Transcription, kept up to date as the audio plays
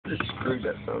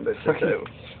screwed that son of a bitch to the table.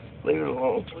 Leave it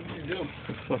alone. What did you do?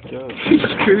 Fuck up. He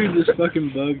screwed this fucking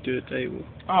bug to a table.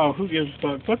 Oh, who gives a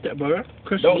fuck? Fuck that bug.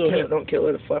 Don't kill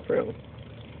it. Flap around.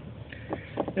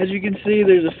 As you can see,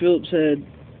 there's a Phillips head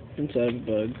inside of a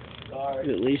bug.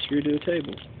 Sorry. At least screwed to a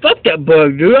table. Fuck that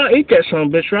bug, dude. I'll eat that son of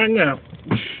a bitch right now.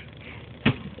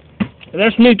 And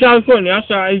that's me, California. I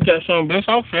said I eat that son of a bitch.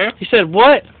 I'll share. He said,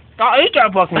 what? I'll eat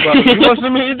that fucking bug. You want to see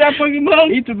me eat that fucking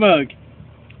bug? Eat the bug.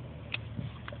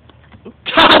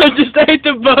 Tyler just ate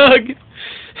the bug.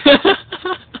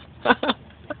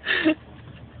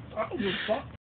 I don't give a fuck.